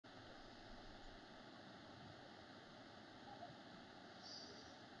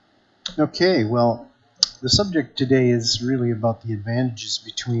Okay, well, the subject today is really about the advantages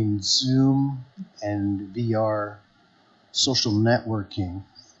between Zoom and VR social networking.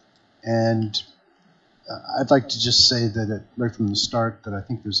 And I'd like to just say that right from the start that I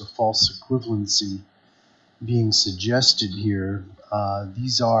think there's a false equivalency being suggested here.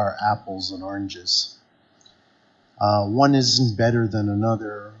 These are apples and oranges. One isn't better than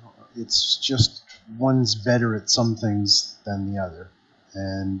another. It's just one's better at some things than the other.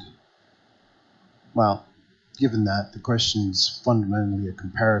 And, well, given that, the question is fundamentally a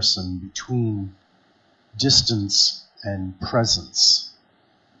comparison between distance and presence.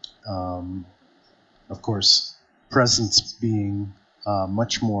 Of course, presence being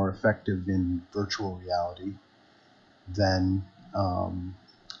much more effective in virtual reality than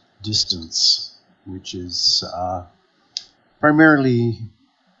distance, which is primarily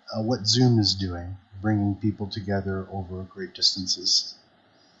what Zoom is doing, bringing people together over great distances.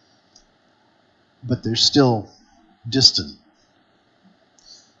 But they're still distant.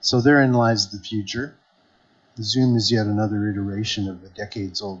 So therein lies the future. Zoom is yet another iteration of a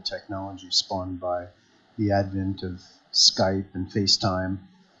decades-old technology spawned by the advent of Skype and FaceTime.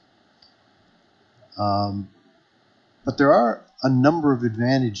 But there are a number of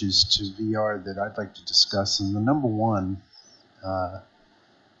advantages to VR that I'd like to discuss, and the number one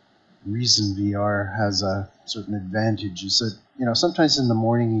reason VR has a certain advantage is that, sometimes in the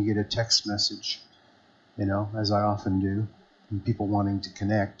morning you get a text message, as I often do, from people wanting to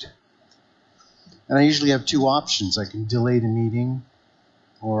connect. And I usually have two options. I can delay the meeting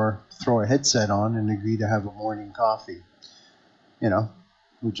or throw a headset on and agree to have a morning coffee,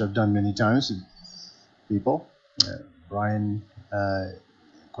 which I've done many times with people. Brian,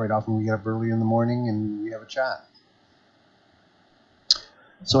 quite often we get up early in the morning and we have a chat.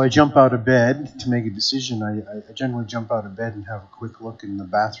 So I jump out of bed to make a decision. I generally jump out of bed and have a quick look in the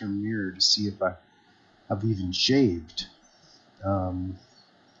bathroom mirror to see if I've even shaved.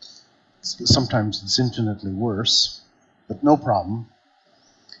 Sometimes it's infinitely worse, but no problem.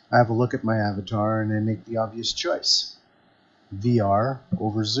 I have a look at my avatar and I make the obvious choice. VR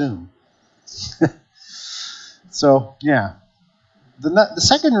over Zoom. So, yeah. The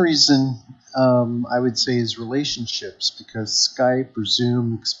second reason I would say is relationships, because Skype or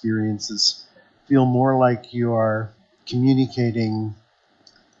Zoom experiences feel more like you are communicating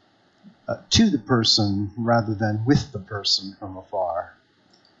to the person rather than with the person from afar.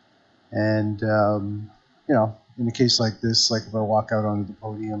 And, in a case like this, like if I walk out onto the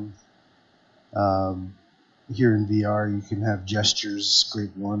podium, here in VR, you can have gestures,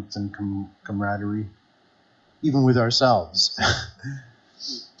 great warmth and camaraderie, even with ourselves.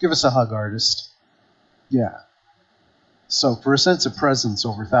 Give us a hug, artist. Yeah. So for a sense of presence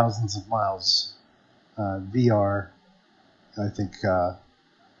over thousands of miles, VR, I think,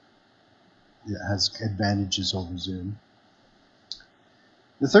 has advantages over Zoom.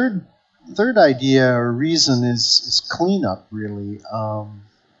 The third idea or reason is cleanup, really.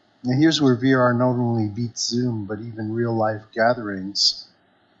 Now here's where VR not only beats Zoom, but even real-life gatherings.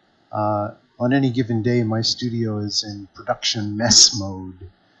 On any given day, my studio is in production mess mode.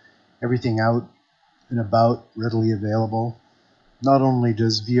 Everything out and about, readily available. Not only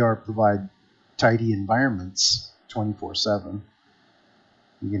does VR provide tidy environments 24/7,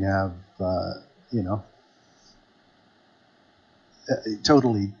 you can have, a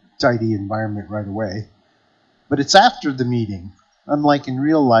totally tidy environment right away. But it's after the meeting. Unlike in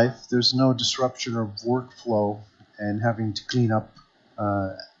real life, there's no disruption of workflow and having to clean up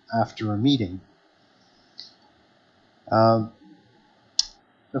after a meeting.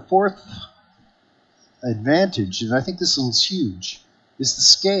 The fourth advantage, and I think this one's huge, is the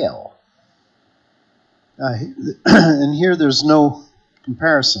scale. And here there's no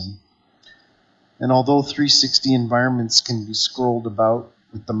comparison. And although 360 environments can be scrolled about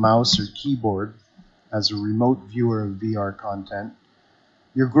with the mouse or keyboard as a remote viewer of VR content,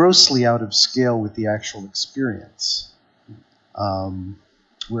 you're grossly out of scale with the actual experience.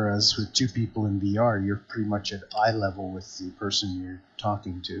 Whereas with two people in VR, you're pretty much at eye level with the person you're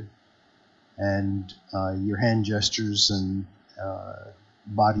talking to. And your hand gestures and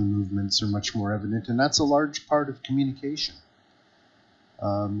body movements are much more evident, and that's a large part of communication.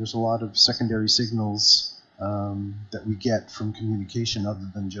 There's a lot of secondary signals that we get from communication other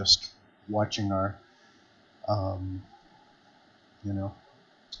than just watching our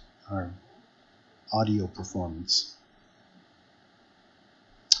audio performance.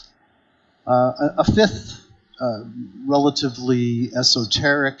 A fifth relatively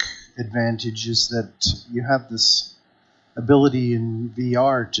esoteric advantage is that you have this ability in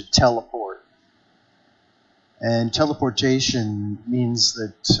VR to teleport. And teleportation means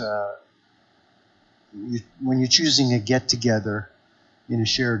that when you're choosing a get-together in a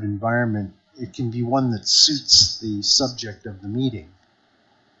shared environment, it can be one that suits the subject of the meeting.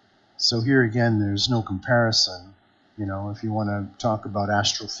 So here again, there's no comparison. You know, if you want to talk about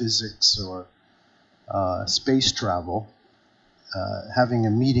astrophysics or space travel, having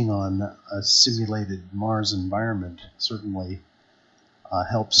a meeting on a simulated Mars environment certainly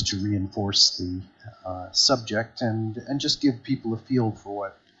helps to reinforce the subject and just give people a feel for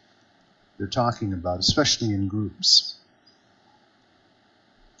what they're talking about, especially in groups.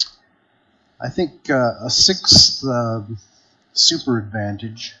 I think a sixth super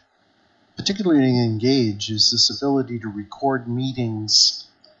advantage, particularly in Engage, is this ability to record meetings.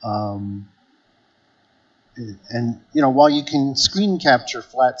 And you know, while you can screen capture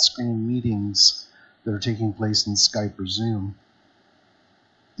flat screen meetings that are taking place in Skype or Zoom,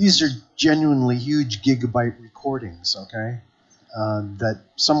 these are genuinely huge gigabyte recordings, okay, that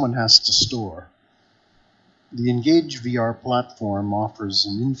someone has to store. The Engage VR platform offers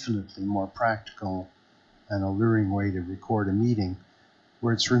an infinitely more practical and alluring way to record a meeting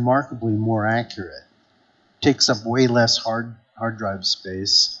where it's remarkably more accurate. Takes up way less hard drive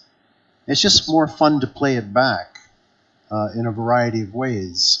space. It's just more fun to play it back in a variety of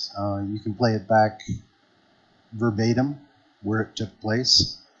ways. You can play it back verbatim, where it took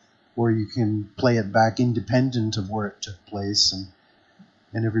place, or you can play it back independent of where it took place,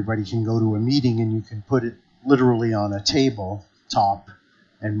 and everybody can go to a meeting and you can put it literally on a table top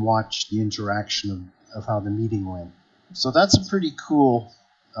and watch the interaction of how the meeting went. So that's a pretty cool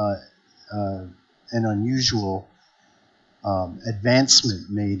and unusual advancement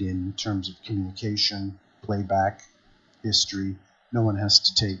made in terms of communication, playback, history. No one has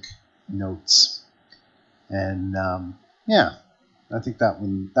to take notes. And yeah, I think that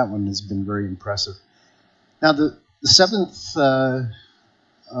one has been very impressive. Now the seventh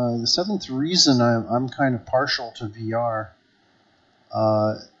reason I'm kind of partial to VR,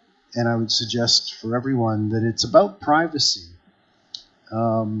 and I would suggest for everyone that it's about privacy.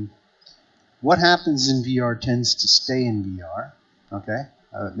 What happens in VR tends to stay in VR, okay?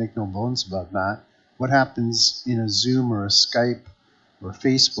 Make no bones about that. What happens in a Zoom or a Skype or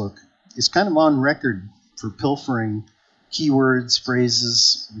Facebook is kind of on record for pilfering keywords,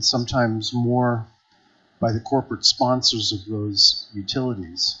 phrases, and sometimes more by the corporate sponsors of those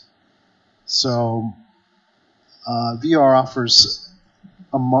utilities. So VR offers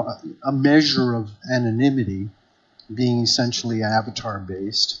a measure of anonymity, being essentially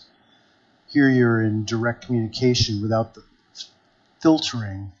avatar-based. Here you're in direct communication without the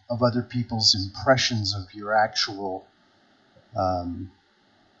filtering of other people's impressions of your actual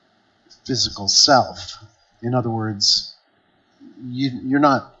physical self. In other words, you're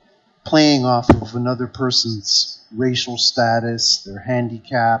not playing off of another person's racial status, their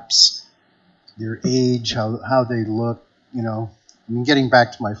handicaps, their age, how they look, you know. I mean, getting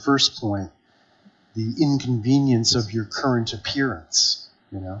back to my first point, the inconvenience of your current appearance,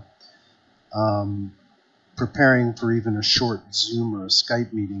 you know. Preparing for even a short Zoom or a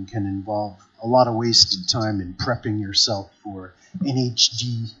Skype meeting can involve a lot of wasted time in prepping yourself for an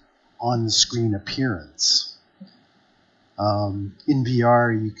HD on-screen appearance. In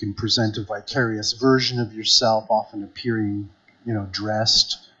VR, you can present a vicarious version of yourself, often appearing, you know,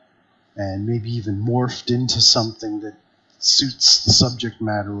 dressed and maybe even morphed into something that suits the subject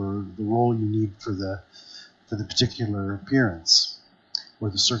matter or the role you need for the particular appearance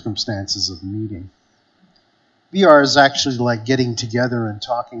or the circumstances of the meeting. VR is actually like getting together and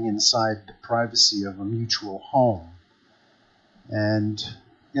talking inside the privacy of a mutual home. And,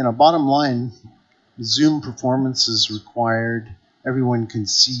 you know, bottom line, Zoom performance is required. Everyone can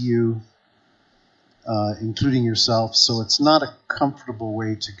see you, including yourself, so it's not a comfortable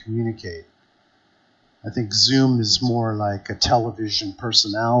way to communicate. I think Zoom is more like a television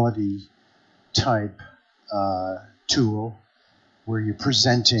personality type tool where you're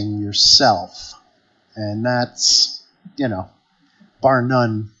presenting yourself. And that's, you know, bar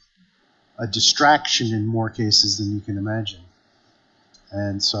none, a distraction in more cases than you can imagine.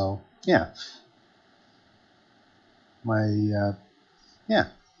 And so, yeah.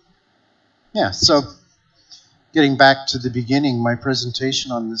 So getting back to the beginning, my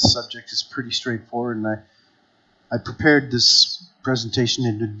presentation on this subject is pretty straightforward, and I prepared this presentation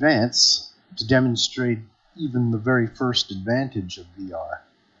in advance to demonstrate even the very first advantage of VR.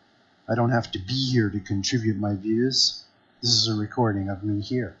 I don't have to be here to contribute my views. This is a recording of me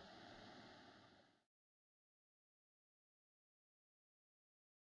here.